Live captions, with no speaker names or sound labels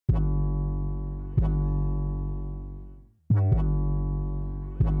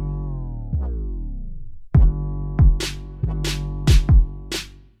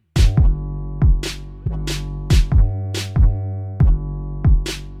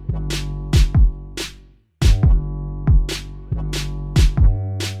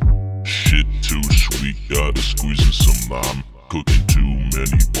sweet, gotta squeeze in some lime. Cooking too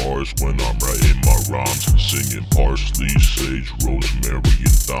many bars when I'm writing my rhymes. Singing parsley, sage, rosemary, and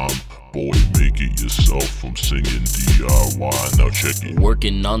thyme. Boy, make it yourself, I'm singing DIY, now check it.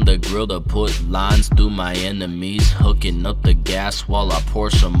 Working on the grill to put lines through my enemies. Hooking up the gas while I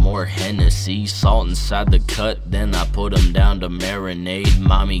pour some more Hennessy. Salt inside the cut, then I put them down to marinade.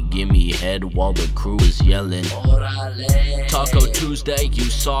 Mommy give me head while the crew is yelling. Taco Tuesday, you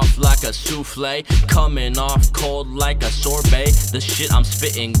soft like a souffle. Coming off cold like a sorbet. The shit I'm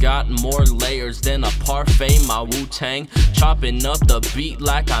spitting got more layers than a parfait. My Wu-Tang, chopping up the beat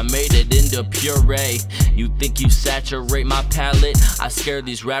like I made it into puree. You think you saturate my palate? I scare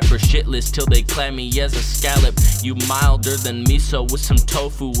these rappers shitless till they clap me as a scallop. You milder than miso with some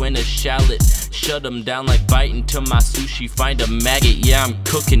tofu and a shallot. Shut them down like biting to my sushi, find a maggot. Yeah, I'm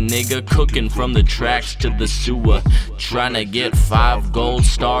cooking, nigga, cooking from the tracks to the sewer. Trying to get 5 gold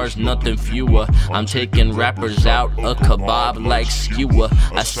stars, nothing fewer. I'm taking rappers out a kebab like skewer.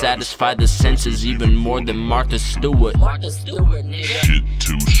 I satisfy the senses even more than Martha Stewart. Shit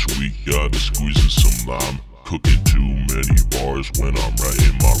too sweet, gotta squeeze in some lime. Cooking too many bars when I'm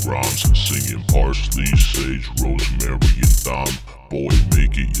writing my rhymes. Singing parsley, sage, rosemary, and thyme. Boy,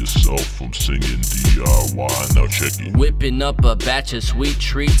 make it yourself, I'm singing DIY, now check it. Whipping up a batch of sweet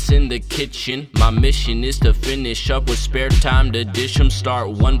treats in the kitchen. My mission is to finish up with spare time to dish them. Start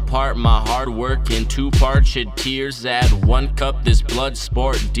 1 part, my hard work, and 2 parts your tears. Add 1 cup, this blood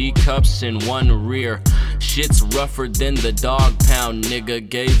sport, D cups in 1 rear. Shit's rougher than the dog pound, nigga.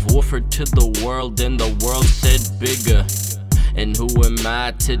 Gave woofer to the world and the world said bigger. And who am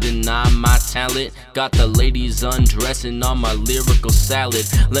I to deny my talent? Got the ladies undressing on my lyrical salad.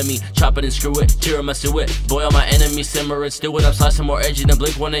 Let me chop it and screw it, tiramisu it. Boil my enemies, simmer it, stew it. I'm slicing more edgy than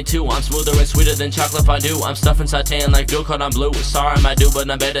Blink 182. I'm smoother and sweeter than chocolate fondue. I'm stuffing sauteing like Bill caught on blue. Sorry I do,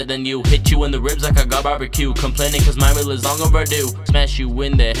 but I'm better than you. Hit you in the ribs like I got barbecue. Complaining cause my meal is long overdue. Smash you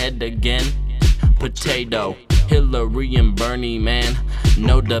in the head again. Potato, Hillary and Bernie, man,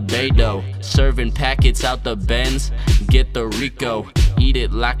 no debato. Serving packets out the Benz, get the Rico. Eat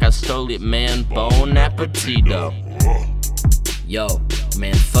it like I stole it, man, bon appetito. Yo,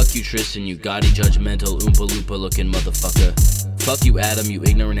 man, fuck you Tristan, you gaudy, judgmental, oompa loompa looking motherfucker. Fuck you Adam, you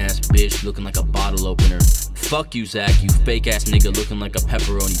ignorant ass bitch looking like a bottle opener. Fuck you Zach, you fake ass nigga looking like a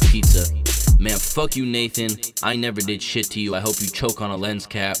pepperoni pizza. Man, fuck you Nathan, I never did shit to you, I hope you choke on a lens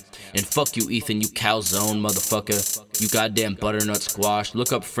cap. And fuck you Ethan, you calzone motherfucker. You goddamn butternut squash,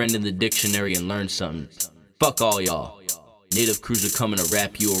 look up friend in the dictionary and learn something. Fuck all y'all. Native cruiser coming to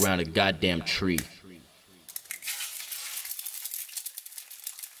wrap you around a goddamn tree.